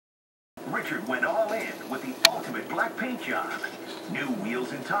Richard went all in with the ultimate black paint job. New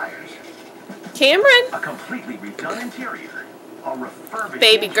wheels and tires. Cameron. A completely redone interior. A refurbished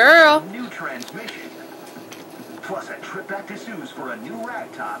Baby girl. new transmission. Plus a trip back to Sue's for a new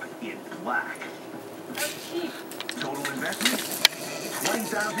ragtop in black. That's cheap. Total investment?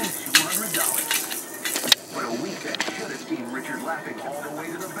 $20,200. But a week that should have seen Richard laughing all the way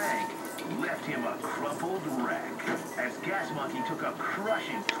to the bank left him a crumpled wreck as Gas Monkey took a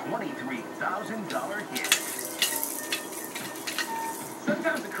crushing $23,000 hit.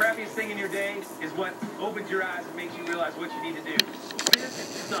 Sometimes the crappiest thing in your day is what opens your eyes and makes you realize what you need to do. This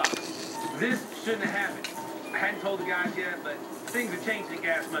sucks. This shouldn't have happened. I hadn't told the guys yet, but things are changing at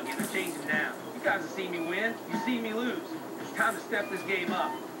Gas Monkey. They're changing now. You guys have seen me win. You see me lose. It's time to step this game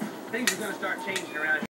up. Things are going to start changing around here.